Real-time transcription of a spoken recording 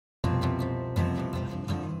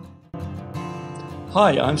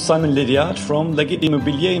Hi, I'm Simon Lydiard from Leggett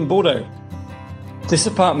Immobilier in Bordeaux. This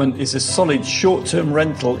apartment is a solid short-term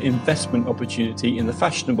rental investment opportunity in the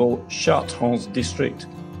fashionable Chartrons district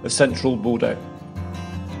of central Bordeaux.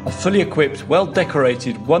 A fully equipped,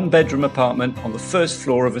 well-decorated one-bedroom apartment on the first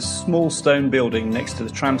floor of a small stone building next to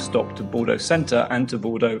the tram stop to Bordeaux Centre and to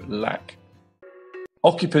Bordeaux Lac.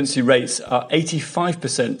 Occupancy rates are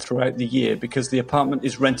 85% throughout the year because the apartment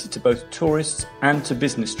is rented to both tourists and to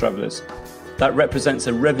business travellers. That represents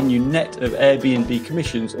a revenue net of Airbnb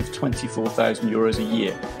commissions of €24,000 a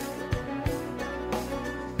year.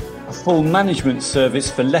 A full management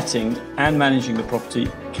service for letting and managing the property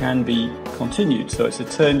can be continued, so it's a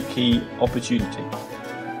turnkey opportunity.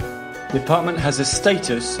 The apartment has a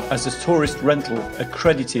status as a tourist rental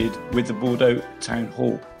accredited with the Bordeaux Town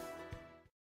Hall.